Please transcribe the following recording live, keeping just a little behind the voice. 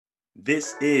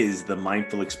This is the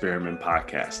Mindful Experiment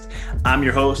Podcast. I'm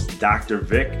your host, Dr.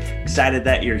 Vic. Excited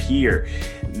that you're here.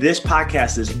 This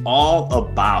podcast is all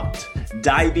about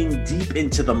diving deep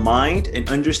into the mind and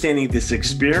understanding this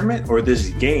experiment or this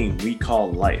game we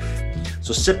call life.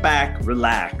 So sit back,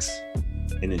 relax,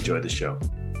 and enjoy the show.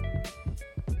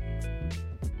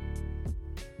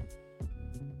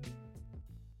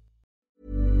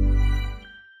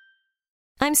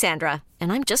 I'm Sandra,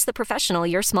 and I'm just the professional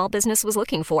your small business was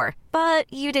looking for. But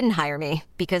you didn't hire me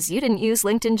because you didn't use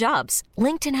LinkedIn Jobs.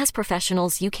 LinkedIn has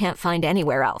professionals you can't find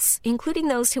anywhere else, including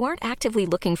those who aren't actively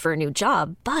looking for a new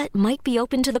job, but might be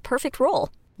open to the perfect role,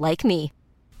 like me.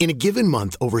 In a given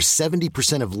month, over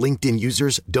 70% of LinkedIn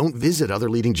users don't visit other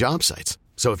leading job sites.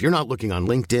 So if you're not looking on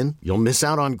LinkedIn, you'll miss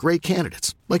out on great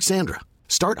candidates like Sandra.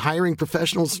 Start hiring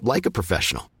professionals like a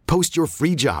professional. Post your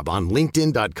free job on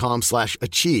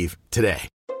linkedin.com/achieve today.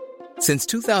 Since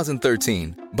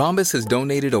 2013, Bombas has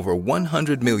donated over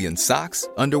 100 million socks,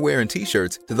 underwear, and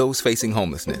T-shirts to those facing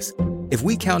homelessness. If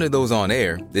we counted those on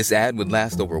air, this ad would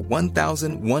last over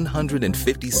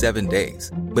 1,157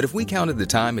 days. But if we counted the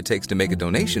time it takes to make a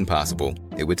donation possible,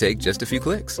 it would take just a few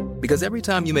clicks. Because every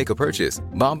time you make a purchase,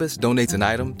 Bombas donates an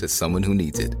item to someone who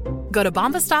needs it. Go to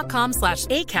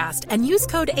bombas.com/ACAST and use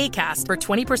code ACAST for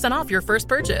 20% off your first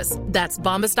purchase. That's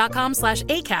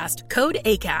bombas.com/ACAST, code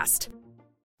ACAST.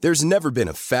 There's never been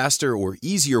a faster or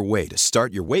easier way to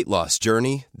start your weight loss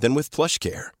journey than with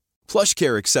PlushCare.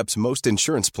 PlushCare accepts most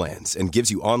insurance plans and gives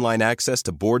you online access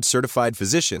to board-certified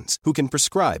physicians who can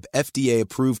prescribe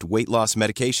FDA-approved weight loss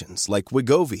medications like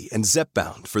Wegovy and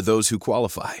Zepbound for those who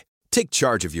qualify. Take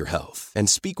charge of your health and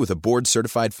speak with a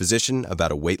board-certified physician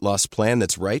about a weight loss plan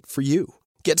that's right for you.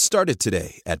 Get started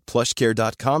today at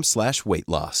plushcare.com/weight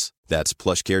loss. That's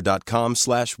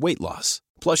plushcare.com/weight loss.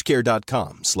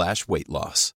 plushcare.com/weight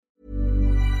loss.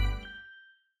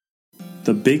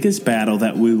 The biggest battle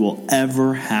that we will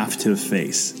ever have to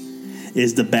face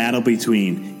is the battle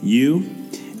between you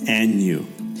and you.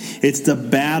 It's the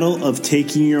battle of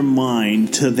taking your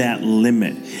mind to that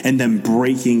limit and then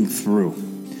breaking through.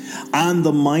 On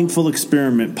the Mindful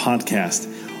Experiment podcast,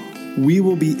 we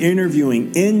will be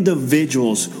interviewing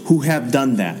individuals who have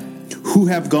done that, who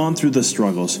have gone through the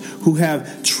struggles, who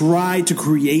have tried to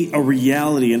create a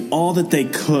reality and all that they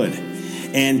could.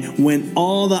 And when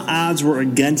all the odds were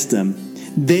against them,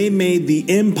 they made the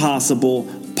impossible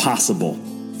possible.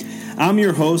 I'm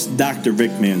your host, Dr.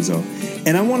 Vic Manzo,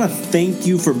 and I want to thank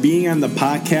you for being on the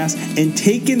podcast and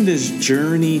taking this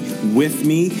journey with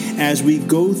me as we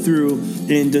go through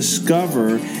and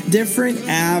discover different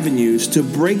avenues to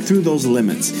break through those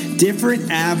limits,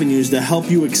 different avenues to help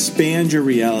you expand your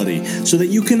reality so that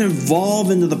you can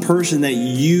evolve into the person that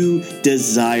you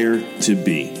desire to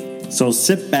be. So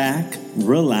sit back,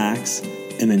 relax,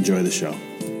 and enjoy the show.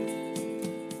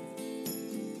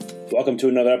 Welcome to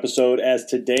another episode, as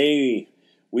today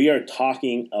we are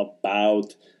talking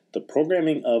about the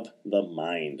programming of the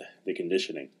mind, the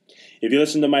conditioning. If you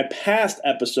listen to my past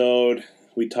episode,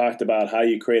 we talked about how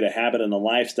you create a habit and a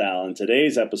lifestyle. In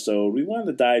today's episode, we wanted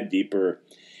to dive deeper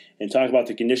and talk about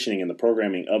the conditioning and the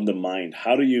programming of the mind.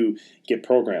 How do you get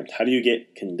programmed? How do you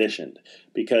get conditioned?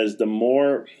 Because the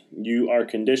more you are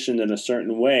conditioned in a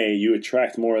certain way, you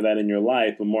attract more of that in your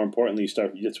life. But more importantly,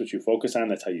 that's what you focus on.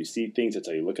 That's how you see things. That's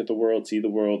how you look at the world, see the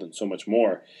world, and so much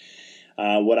more.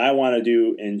 What I want to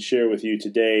do and share with you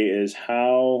today is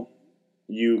how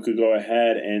you could go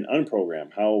ahead and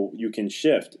unprogram, how you can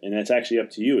shift. And that's actually up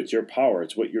to you. It's your power.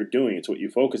 It's what you're doing. It's what you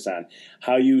focus on.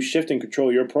 How you shift and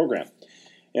control your program.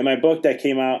 In my book that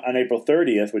came out on April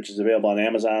 30th, which is available on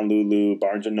Amazon, Lulu,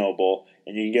 Barnes & Noble,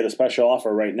 and you can get a special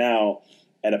offer right now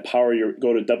at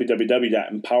go to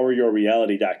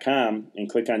www.empoweryourreality.com and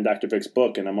click on Dr. Vic's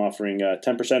book, and I'm offering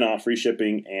 10% off, free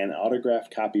shipping, and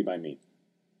autographed copy by me.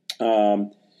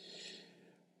 But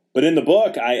in the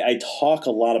book, I talk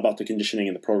a lot about the conditioning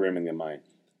and the programming of the mind.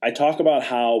 I talk about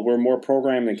how we're more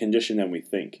programmed and conditioned than we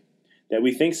think. That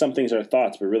we think some things are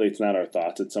thoughts, but really it's not our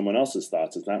thoughts. It's someone else's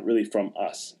thoughts. It's not really from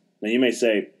us. Now you may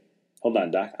say, hold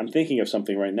on, Doc, I'm thinking of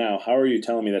something right now. How are you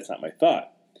telling me that's not my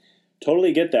thought?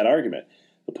 Totally get that argument.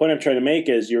 The point I'm trying to make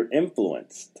is you're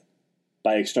influenced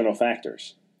by external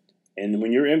factors. And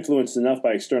when you're influenced enough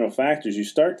by external factors, you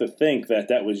start to think that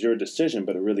that was your decision,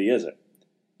 but it really isn't.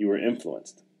 You were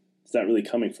influenced. It's not really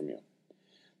coming from you.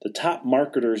 The top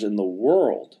marketers in the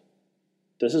world,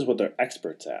 this is what they're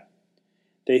experts at.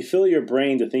 They fill your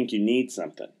brain to think you need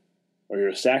something, or you're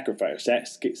a sacrifice,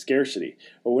 scarcity,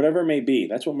 or whatever it may be.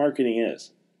 That's what marketing is.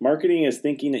 Marketing is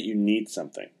thinking that you need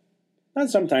something.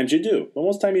 Not sometimes you do, but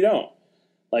most of the time you don't.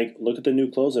 Like, look at the new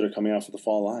clothes that are coming out for the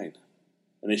fall line.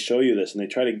 And they show you this, and they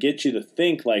try to get you to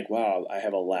think like, wow, I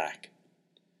have a lack,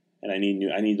 and I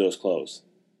need those clothes.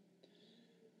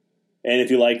 And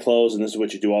if you like clothes and this is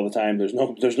what you do all the time, there's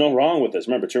no wrong with this.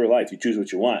 Remember, it's your life. You choose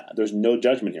what you want. There's no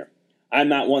judgment here. I'm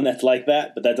not one that's like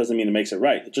that, but that doesn't mean it makes it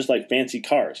right. It's just like fancy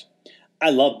cars.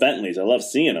 I love Bentleys. I love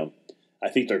seeing them. I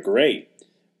think they're great.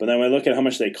 But then when I look at how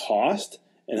much they cost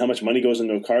and how much money goes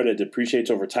into a car that depreciates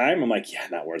over time, I'm like, yeah,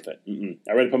 not worth it.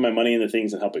 I'd rather put my money into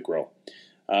things and help it grow.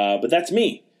 But that's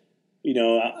me. You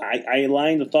know, I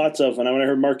aligned the thoughts of, and when I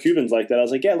heard Mark Cuban's like that, I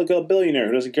was like, yeah, look at a billionaire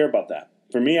who doesn't care about that.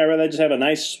 For me, I'd rather just have a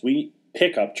nice, sweet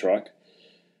pickup truck,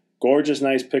 gorgeous,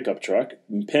 nice pickup truck,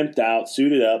 pimped out,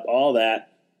 suited up, all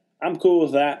that. I'm cool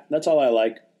with that. That's all I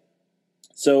like.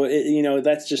 So,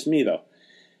 that's just me, though.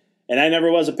 And I never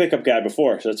was a pickup guy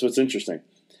before, so that's what's interesting.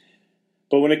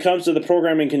 But when it comes to the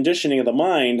programming conditioning of the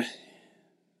mind,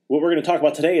 what we're going to talk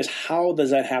about today is how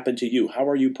does that happen to you? How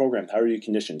are you programmed? How are you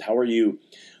conditioned? How are you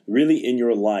really in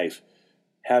your life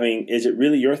is it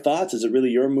really your thoughts? Is it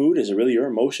really your mood? Is it really your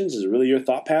emotions? Is it really your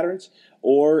thought patterns?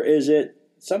 Or is it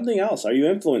something else? Are you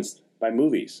influenced by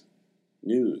movies,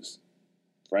 news,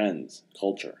 friends,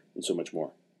 culture, and so much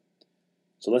more?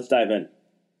 So let's dive in.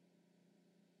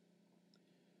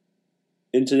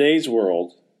 In today's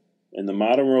world, in the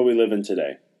modern world we live in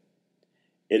today,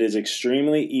 it is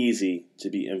extremely easy to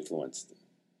be influenced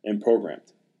and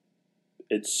programmed.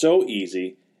 It's so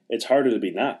easy, it's harder to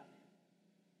be not.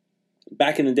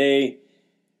 Back in the day,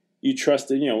 you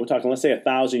trusted, we're talking, let's say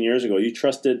 1,000 years ago, you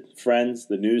trusted friends,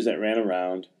 the news that ran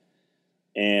around,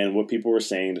 and what people were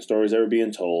saying, the stories that were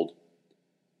being told,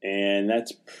 and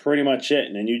that's pretty much it.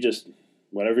 And then you just,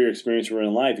 whatever your experience were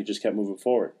in life, you just kept moving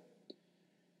forward.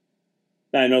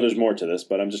 Now, I know there's more to this,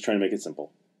 but I'm just trying to make it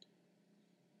simple.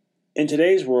 In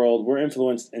today's world, we're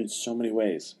influenced in so many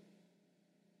ways.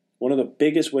 One of the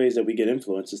biggest ways that we get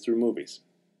influenced is through movies,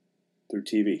 through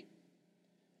TV.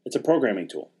 It's a programming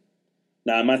tool.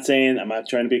 Now, I'm not trying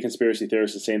to be a conspiracy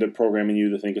theorist and saying they're programming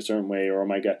you to think a certain way or, oh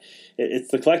my God.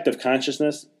 It's the collective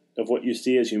consciousness of what you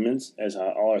see as humans, as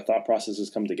all our thought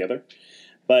processes come together.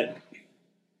 But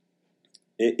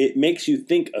it makes you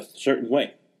think a certain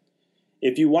way.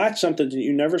 If you watch something that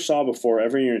you never saw before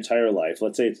ever in your entire life,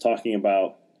 let's say it's talking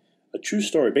about a true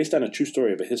story, based on a true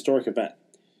story of a historic event,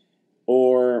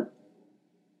 or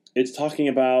it's talking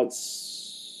about,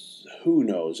 who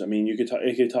knows? I mean, it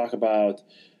could talk about,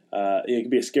 it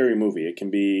could be a scary movie. It can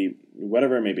be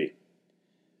whatever it may be.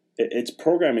 It's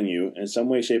programming you in some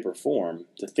way, shape, or form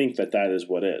to think that that is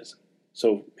what is.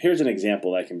 So here's an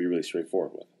example that I can be really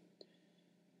straightforward with.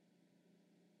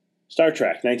 Star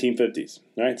Trek, 1950s,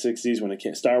 right? 60s when it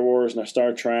came. Star Wars,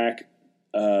 Star Trek,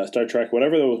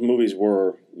 whatever those movies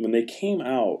were, when they came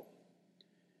out,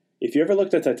 if you ever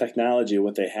looked at the technology of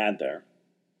what they had there,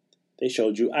 they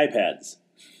showed you iPads.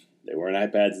 They weren't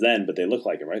iPads then, but they looked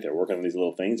like it, right? They were working on these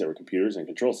little things that were computers and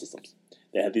control systems.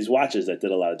 They had these watches that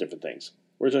did a lot of different things.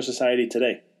 Where's our society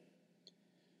today?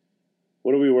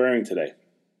 What are we wearing today?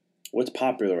 What's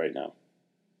popular right now?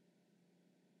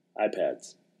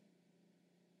 iPads.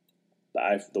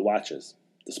 The watches,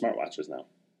 the smartwatches now,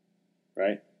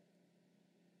 right?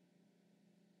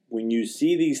 When you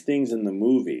see these things in the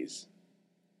movies,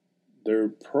 they're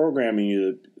programming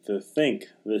you to think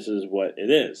this is what it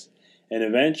is. And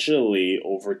eventually,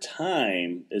 over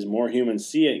time, as more humans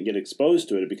see it and get exposed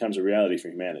to it, it becomes a reality for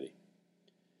humanity.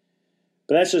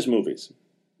 But that's just movies.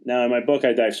 Now, in my book,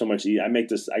 I dive so much.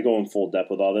 I go in full depth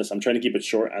with all this. I'm trying to keep it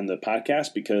short on the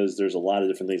podcast because there's a lot of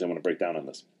different things I want to break down on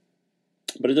this.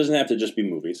 But it doesn't have to just be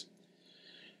movies.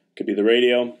 It could be the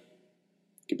radio.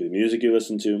 It could be the music you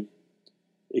listen to.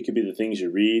 It could be the things you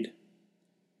read.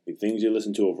 The things you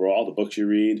listen to overall, the books you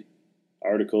read,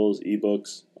 articles,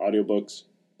 ebooks, audiobooks.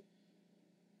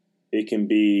 It can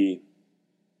be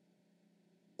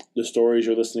the stories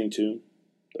you're listening to,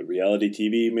 the reality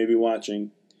TV you may be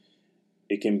watching.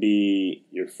 It can be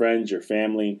your friends, your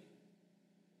family,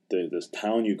 this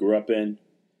town you grew up in,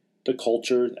 the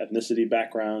culture, ethnicity,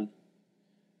 background.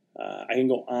 I can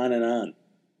go on and on.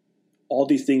 All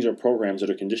these things are programs that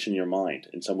are conditioning your mind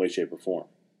in some way, shape, or form.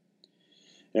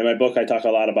 In my book, I talk a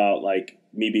lot about like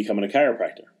me becoming a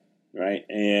chiropractor, right?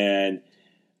 And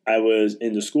I was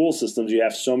in the school systems. You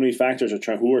have so many factors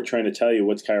who are trying to tell you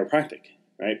what's chiropractic,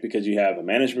 right? Because you have a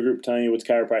management group telling you what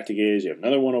chiropractic is. You have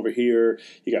another one over here.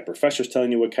 You got professors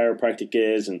telling you what chiropractic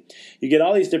is, and you get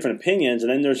all these different opinions.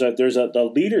 And then there's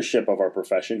the leadership of our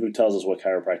profession who tells us what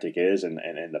chiropractic is and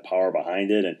the power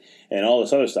behind it and all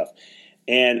this other stuff.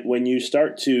 And when you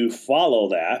start to follow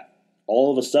that,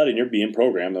 all of a sudden you're being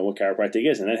programmed on what chiropractic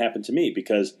is. And that happened to me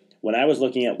because when I was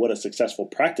looking at what a successful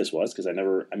practice was, because I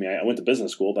went to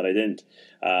business school, but I didn't.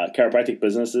 Chiropractic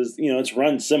businesses, it's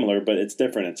run similar, but it's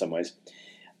different in some ways.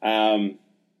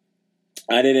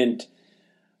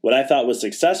 What I thought was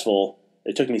successful,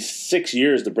 it took me 6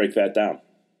 years to break that down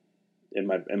in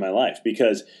my life,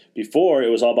 because before it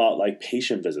was all about like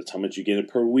patient visits, how much you get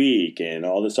per week and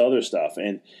all this other stuff.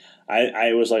 And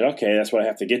I was like, okay, that's what I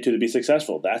have to get to be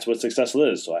successful. That's what successful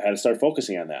is. So I had to start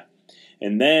focusing on that.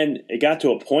 And then it got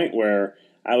to a point where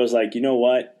I was like, you know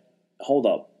what? Hold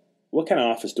up. What kind of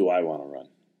office do I want to run?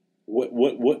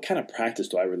 What kind of practice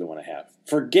do I really want to have?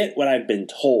 Forget what I've been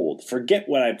told. Forget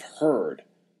what I've heard.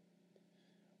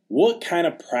 What kind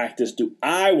of practice do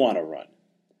I want to run?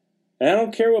 And I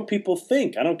don't care what people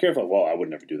think. I don't care if, I would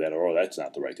never do that, or that's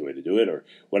not the right way to do it, or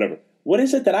whatever. What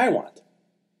is it that I want?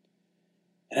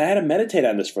 And I had to meditate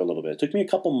on this for a little bit. It took me a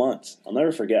couple months. I'll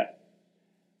never forget.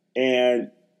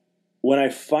 And when I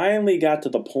finally got to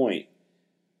the point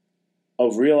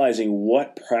of realizing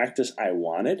what practice I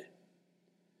wanted,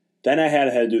 then I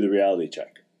had to do the reality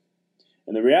check.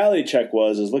 And the reality check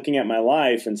was looking at my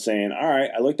life and saying, all right,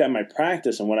 I looked at my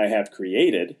practice and what I have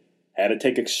created, had to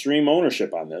take extreme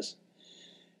ownership on this,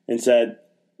 and said,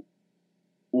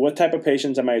 what type of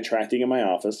patients am I attracting in my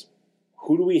office?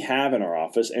 Who do we have in our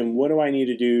office? And what do I need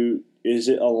to do? Is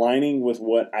it aligning with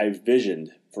what I've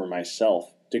visioned for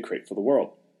myself to create for the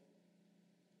world?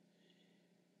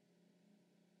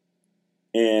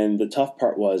 And the tough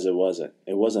part was it wasn't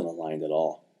aligned at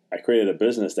all. I created a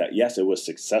business that, yes, it was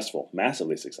successful,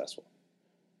 massively successful.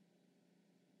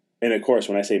 And of course,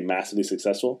 when I say massively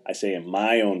successful, I say in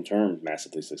my own terms,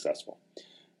 massively successful.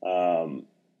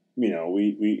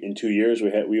 We in 2 years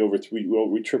we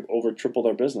tripled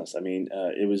our business. I mean,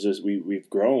 it was just we've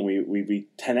grown. We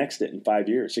 10x'd it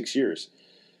in 6 years,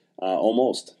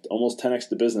 almost 10x'd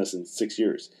the business in 6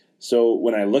 years. So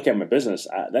when I look at my business,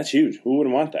 that's huge. Who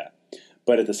wouldn't want that?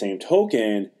 But at the same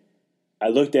token, I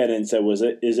looked at it and said,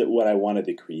 is it what I wanted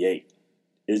to create?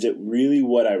 Is it really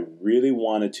what I really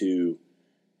wanted to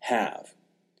have?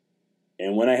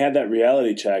 And when I had that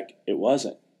reality check, it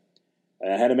wasn't.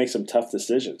 And I had to make some tough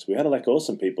decisions. We had to let go of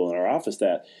some people in our office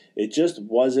that it just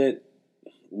wasn't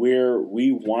where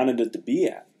we wanted it to be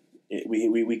at.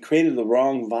 We created the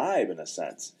wrong vibe in a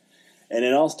sense. And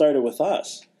it all started with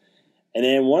us. And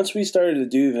then once we started to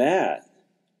do that,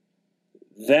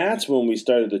 that's when we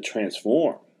started to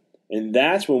transform. And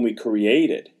that's when we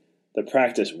created the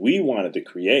practice we wanted to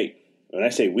create. When I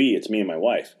say we, it's me and my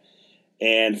wife.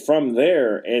 And from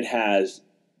there, it has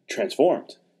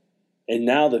transformed. And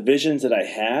now the visions that I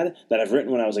had, that I've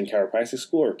written when I was in chiropractic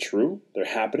school, are true. They're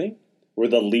happening. We're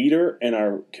the leader in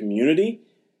our community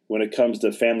when it comes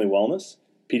to family wellness,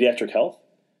 pediatric health,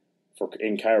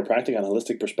 in chiropractic on a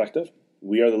holistic perspective.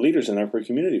 We are the leaders in our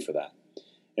community for that.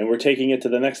 And we're taking it to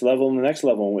the next level and the next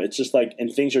level. It's just like,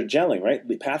 and things are gelling, right?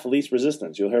 The path of least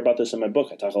resistance. You'll hear about this in my book.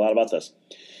 I talk a lot about this.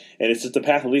 And it's just the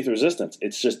path of least resistance.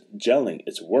 It's just gelling.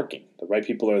 It's working. The right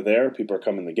people are there. People are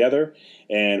coming together.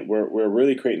 And we're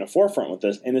really creating a forefront with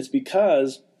this. And it's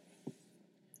because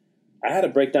I had to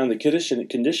break down the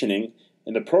conditioning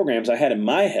and the programs I had in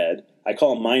my head. I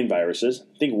call them mind viruses.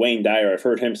 I think Wayne Dyer, I've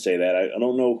heard him say that. I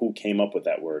don't know who came up with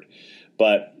that word.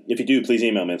 But if you do, please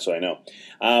email me so I know.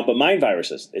 But mind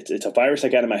viruses, it's a virus I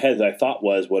got in my head that I thought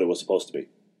was what it was supposed to be.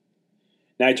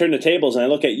 Now I turn the tables and I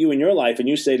look at you in your life and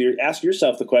you ask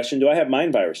yourself the question, do I have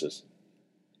mind viruses?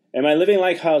 Am I living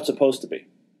like how it's supposed to be?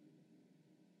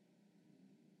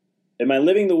 Am I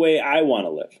living the way I want to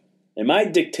live? Am I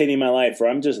dictating my life, or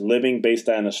I'm just living based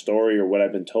on a story or what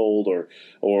I've been told,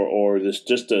 or this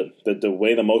just the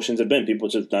way the motions have been? People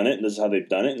just done it, and this is how they've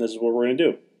done it, and this is what we're going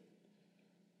to do.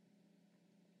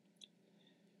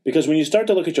 Because when you start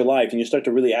to look at your life and you start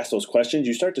to really ask those questions,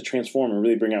 you start to transform and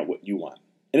really bring out what you want.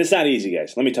 And it's not easy,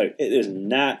 guys. Let me tell you, it is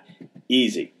not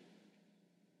easy.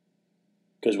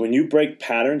 Because when you break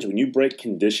patterns, when you break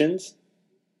conditions,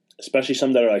 especially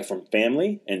some that are like from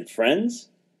family and friends,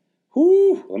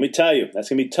 let me tell you, that's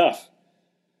going to be tough.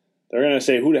 They're going to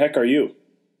say, who the heck are you?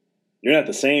 You're not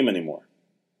the same anymore.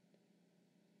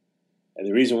 And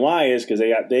the reason why is because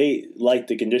they like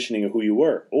the conditioning of who you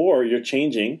were. Or you're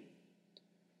changing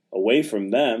away from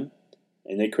them,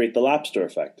 and they create the lobster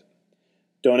effect.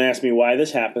 Don't ask me why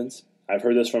this happens. I've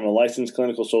heard this from a licensed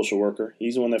clinical social worker.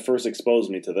 He's the one that first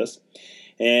exposed me to this.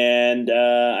 And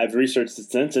I've researched it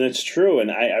since, and it's true.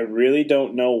 And I really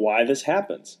don't know why this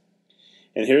happens.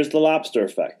 And here's the lobster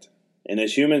effect. And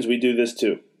as humans, we do this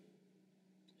too.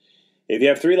 If you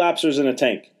have 3 lobsters in a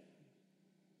tank,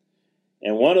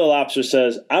 and one of the lobsters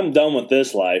says, I'm done with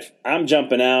this life. I'm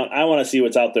jumping out. I want to see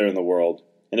what's out there in the world.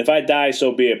 And if I die,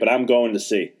 so be it, but I'm going to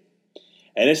see.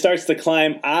 and it starts to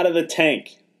climb out of the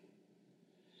tank,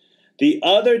 the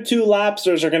other 2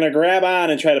 lobsters are going to grab on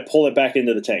and try to pull it back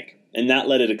into the tank and not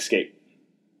let it escape.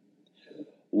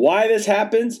 Why this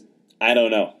happens, I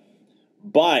don't know.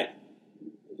 But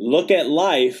look at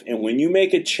life, and when you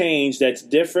make a change that's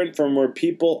different from where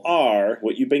people are,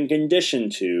 what you've been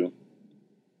conditioned to,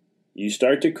 you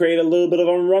start to create a little bit of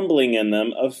a rumbling in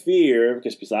them of fear,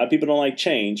 because a lot of people don't like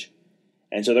change,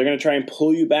 and so they're going to try and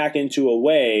pull you back into a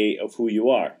way of who you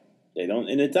are. They don't,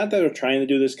 and it's not that they're trying to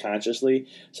do this consciously.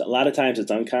 So a lot of times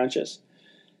it's unconscious.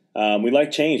 We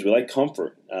like change. We like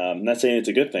comfort. I'm not saying it's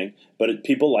a good thing, but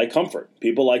people like comfort.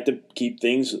 People like to keep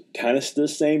things kind of the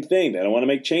same thing. They don't want to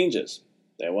make changes.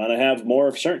 They want to have more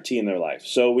of certainty in their life.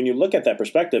 So when you look at that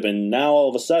perspective, and now all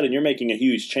of a sudden you're making a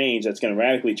huge change that's going to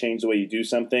radically change the way you do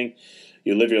something,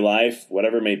 you live your life,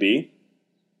 whatever it may be.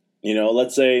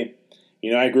 Let's say,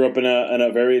 I grew up in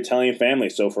a very Italian family.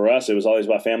 So for us, it was always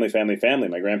about family, family, family.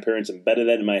 My grandparents embedded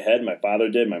that in my head. My father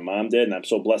did. My mom did. And I'm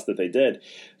so blessed that they did,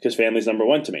 because family's number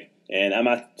one to me. And I'm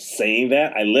not saying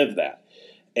that. I live that.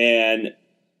 And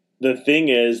the thing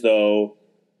is, though,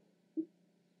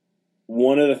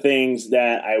 one of the things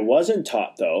that I wasn't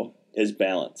taught, though, is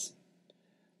balance.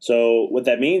 So what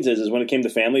that means is when it came to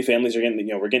families are getting,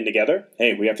 we're getting together.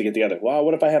 Hey, we have to get together. Well,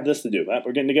 what if I have this to do?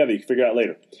 We're getting together. You can figure it out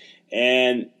later.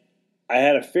 And I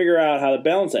had to figure out how to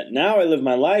balance that. Now I live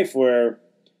my life where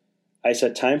I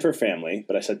set time for family,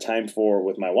 but I set time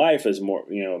with my wife as more,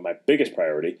 my biggest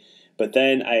priority. But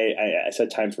then I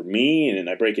set time for me, and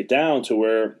I break it down to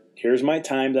where here's my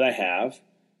time that I have.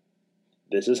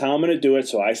 This is how I'm going to do it,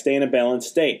 so I stay in a balanced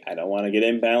state. I don't want to get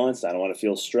imbalanced. I don't want to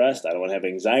feel stressed. I don't want to have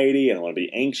anxiety. I don't want to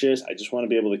be anxious. I just want to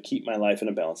be able to keep my life in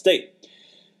a balanced state.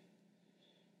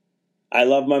 I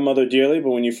love my mother dearly, but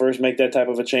when you first make that type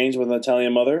of a change with an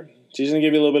Italian mother, she's going to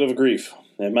give you a little bit of a grief.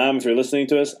 And Mom, if you're listening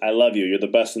to us, I love you. You're the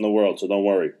best in the world, so don't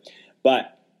worry.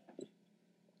 But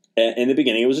in the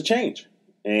beginning, it was a change.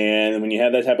 And when you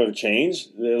have that type of a change,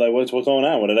 they're like, what's going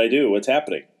on? What did I do? What's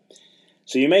happening?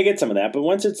 So you may get some of that, but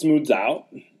once it smooths out,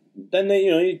 then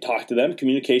you talk to them.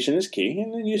 Communication is key,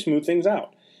 and then you smooth things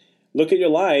out. Look at your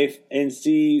life and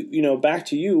see, back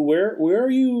to you. Where are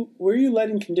you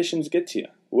letting conditions get to you?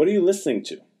 What are you listening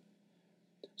to?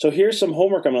 So here's some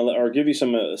homework I'm going to give you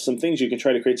some things you can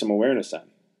try to create some awareness on.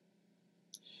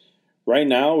 Right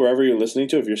now, wherever you're listening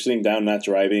to, if you're sitting down not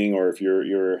driving, or if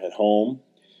you're at home,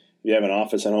 if you have an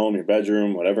office at home, your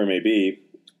bedroom, whatever it may be,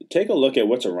 take a look at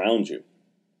what's around you.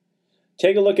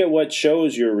 Take a look at what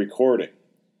shows you're recording.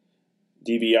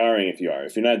 DVRing if you are.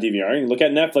 If you're not DVRing, look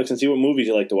at Netflix and see what movies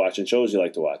you like to watch and shows you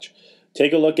like to watch.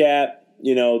 Take a look at,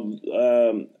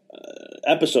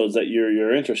 episodes that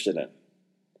you're interested in.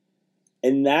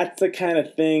 And that's the kind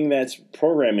of thing that's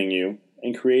programming you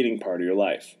and creating part of your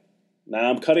life. Now,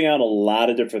 I'm cutting out a lot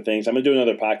of different things. I'm going to do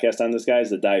another podcast on this, guys,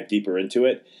 to dive deeper into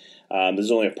it. This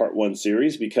is only a part 1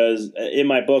 series, because in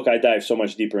my book, I dive so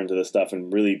much deeper into this stuff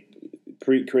and really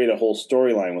create a whole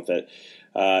storyline with it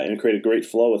and create a great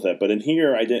flow with it. But in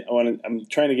here, I'm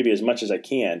trying to give you as much as I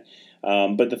can.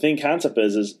 But the concept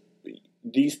is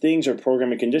these things are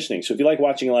programming conditioning. So if you like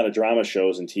watching a lot of drama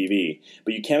shows and TV,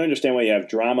 but you can't understand why you have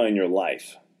drama in your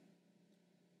life,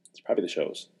 it's probably the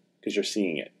shows, because you're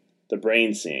seeing it. The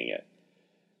brain's seeing it.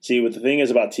 See, what the thing is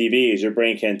about TV is your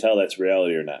brain can't tell that's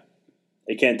reality or not.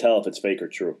 It can't tell if it's fake or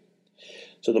true.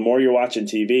 So the more you're watching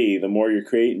TV, the more you're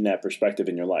creating that perspective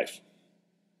in your life.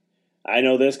 I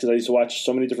know this because I used to watch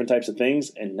so many different types of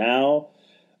things, and now,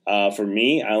 for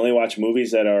me, I only watch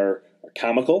movies that are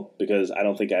comical, because I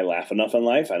don't think I laugh enough in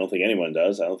life. I don't think anyone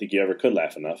does. I don't think you ever could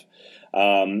laugh enough.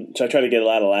 So I try to get a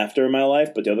lot of laughter in my life.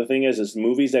 But the other thing is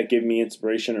movies that give me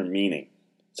inspiration or meaning,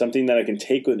 something that I can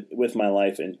take with my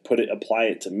life and apply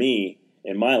it to me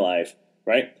in my life.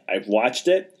 Right? I've watched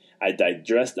it. I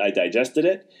digested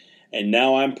it, and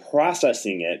now I'm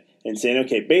processing it and saying,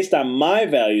 okay, based on my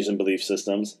values and belief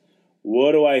systems,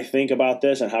 what do I think about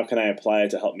this, and how can I apply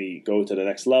it to help me go to the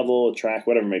next level, track,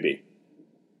 whatever it may be.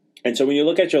 And so when you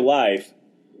look at your life,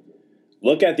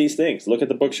 look at these things. Look at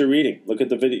the books you're reading. Look at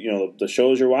the video, the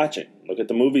shows you're watching. Look at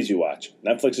the movies you watch.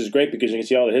 Netflix is great because you can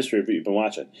see all the history of what you've been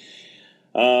watching.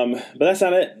 But that's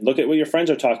not it. Look at what your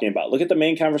friends are talking about. Look at the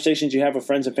main conversations you have with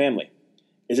friends and family.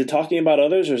 Is it talking about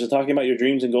others, or is it talking about your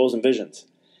dreams and goals and visions?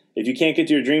 If you can't get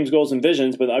to your dreams, goals, and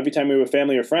visions, but every time you're with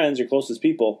family or friends, your closest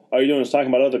people, all you're doing is talking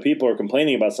about other people or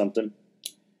complaining about something,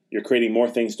 you're creating more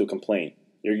things to complain.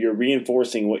 You're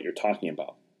reinforcing what you're talking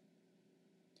about.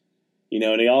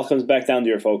 And it all comes back down to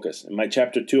your focus. In my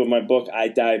chapter 2 of my book, I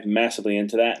dive massively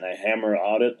into that, and I hammer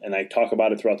out it, and I talk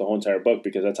about it throughout the whole entire book,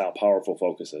 because that's how powerful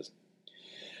focus is.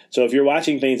 So if you're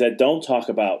watching things that don't talk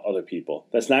about other people,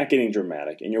 that's not getting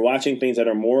dramatic, and you're watching things that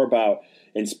are more about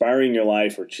inspiring your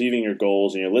life or achieving your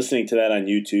goals, and you're listening to that on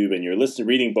YouTube, and you're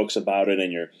reading books about it,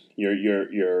 and you're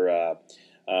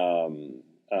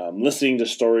listening to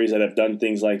stories that have done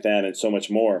things like that and so much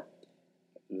more,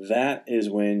 that is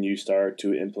when you start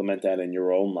to implement that in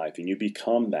your own life, and you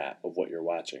become that of what you're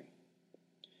watching.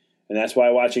 And that's why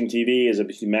watching TV is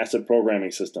a massive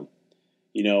programming system.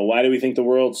 You know, why do we think the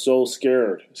world's so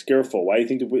scareful? Why do you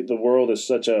think the world is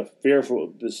such a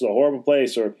fearful, this is a horrible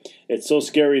place, or it's so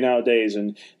scary nowadays,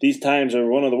 and these times are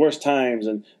one of the worst times,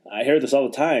 and I hear this all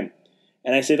the time.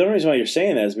 And I say the only reason why you're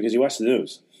saying that is because you watch the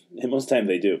news. And most of the time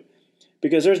they do.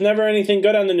 Because there's never anything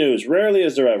good on the news. Rarely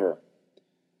is there ever. I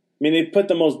mean, they put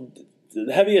the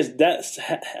heaviest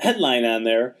headline on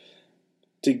there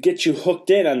to get you hooked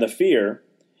in on the fear.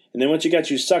 And then once you got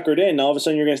you suckered in, all of a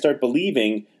sudden you're going to start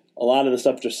believing a lot of the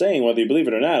stuff they're saying, whether you believe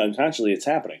it or not. Unconsciously, it's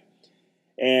happening.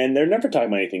 And they're never talking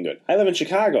about anything good. I live in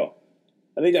Chicago.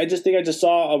 I just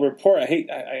saw a report. I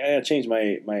gotta change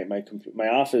my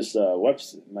office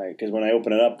website, because when I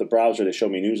open it up, the browser, they show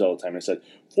me news all the time. And it said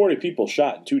 40 people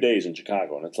shot in 2 days in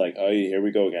Chicago, and it's like, oh, here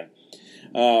we go again.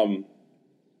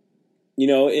 You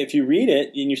know, if you read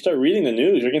it and you start reading the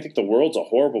news, you're gonna think the world's a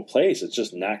horrible place. It's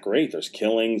just not great. There's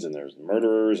killings and there's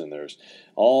murderers and there's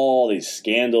all these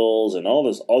scandals and all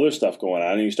this other stuff going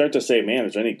on. And you start to say, man,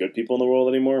 is there any good people in the world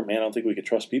anymore? Man, I don't think we can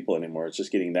trust people anymore. It's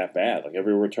just getting that bad. Like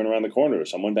everywhere we turn around the corner, there's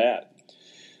someone bad.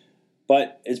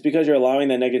 But it's because you're allowing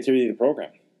that negativity to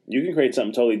program. You can create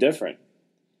something totally different.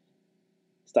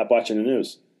 Stop watching the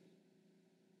news.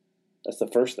 That's the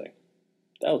first thing.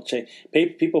 That'll change.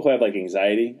 People who have like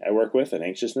anxiety I work with and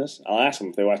anxiousness, I'll ask them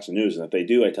if they watch the news, and if they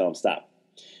do, I tell them stop.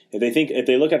 If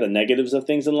they look at the negatives of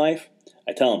things in life,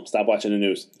 I tell them stop watching the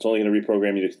news. It's only going to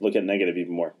reprogram you to look at negative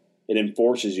even more. It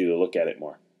enforces you to look at it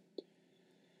more.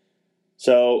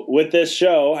 So with this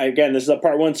show, again, this is a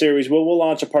part 1 series. We'll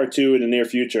launch a part 2 in the near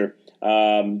future.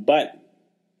 But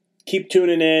keep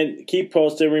tuning in, keep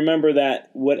posting. Remember that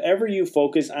whatever you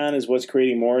focus on is what's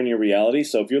creating more in your reality.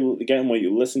 So if you're, again, what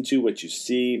you listen to, what you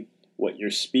see, what you're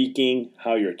speaking,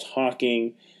 how you're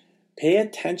talking, pay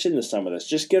attention to some of this.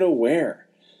 Just get aware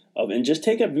of, and just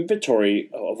take an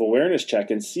inventory of awareness check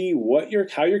and see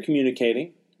how you're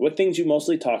communicating, what things you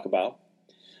mostly talk about.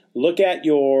 Look at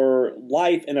your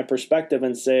life in a perspective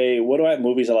and say, what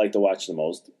movies I like to watch the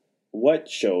most? What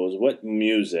shows, what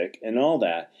music, and all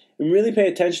that. And really pay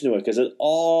attention to it, because it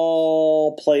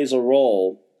all plays a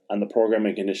role on the programming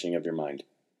and conditioning of your mind.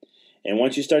 And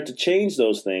once you start to change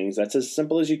those things, that's as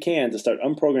simple as you can to start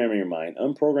unprogramming your mind,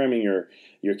 unprogramming your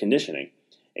conditioning,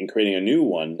 and creating a new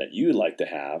one that you'd like to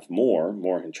have more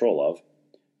control of,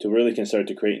 to really can start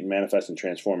to create and manifest and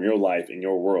transform your life and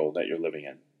your world that you're living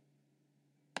in.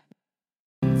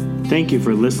 Thank you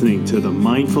for listening to the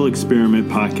Mindful Experiment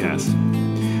podcast.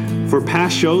 For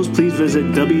past shows, please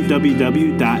visit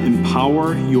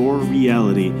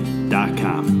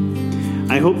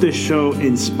www.empoweryourreality.com. I hope this show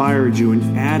inspired you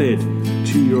and added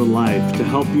to your life to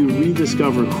help you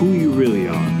rediscover who you really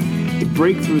are, to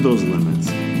break through those limits.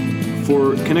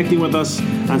 For connecting with us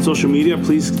on social media,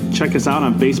 please check us out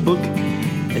on Facebook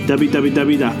at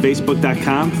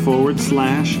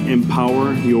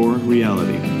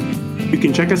www.facebook.com/empoweryourreality. You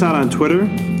can check us out on Twitter.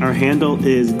 Our handle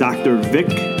is Dr.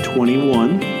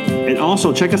 Vic21. And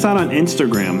also check us out on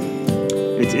Instagram.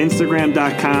 It's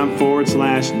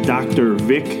instagram.com/Dr.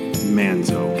 Vic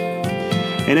Manzo.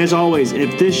 And as always,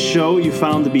 if this show you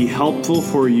found to be helpful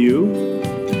for you,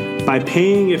 by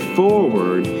paying it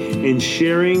forward and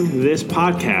sharing this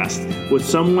podcast with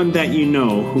someone that you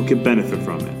know who could benefit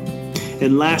from it.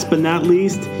 And last but not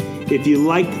least, if you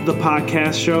liked the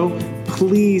podcast show,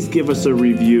 please give us a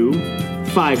review.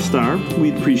 5-star.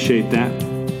 We'd appreciate that.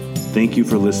 Thank you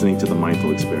for listening to the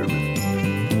Mindful Experiment,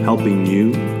 helping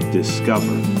you discover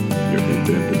your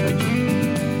infinite potential.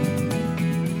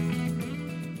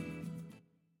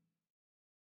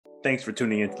 Thanks for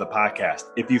tuning into the podcast.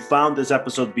 If you found this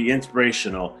episode to be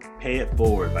inspirational, pay it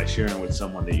forward by sharing with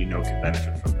someone that you know can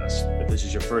benefit from this. If this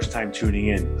is your first time tuning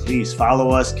in, please follow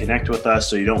us, connect with us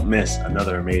so you don't miss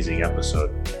another amazing episode.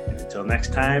 And until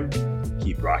next time,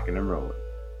 keep rocking and rolling.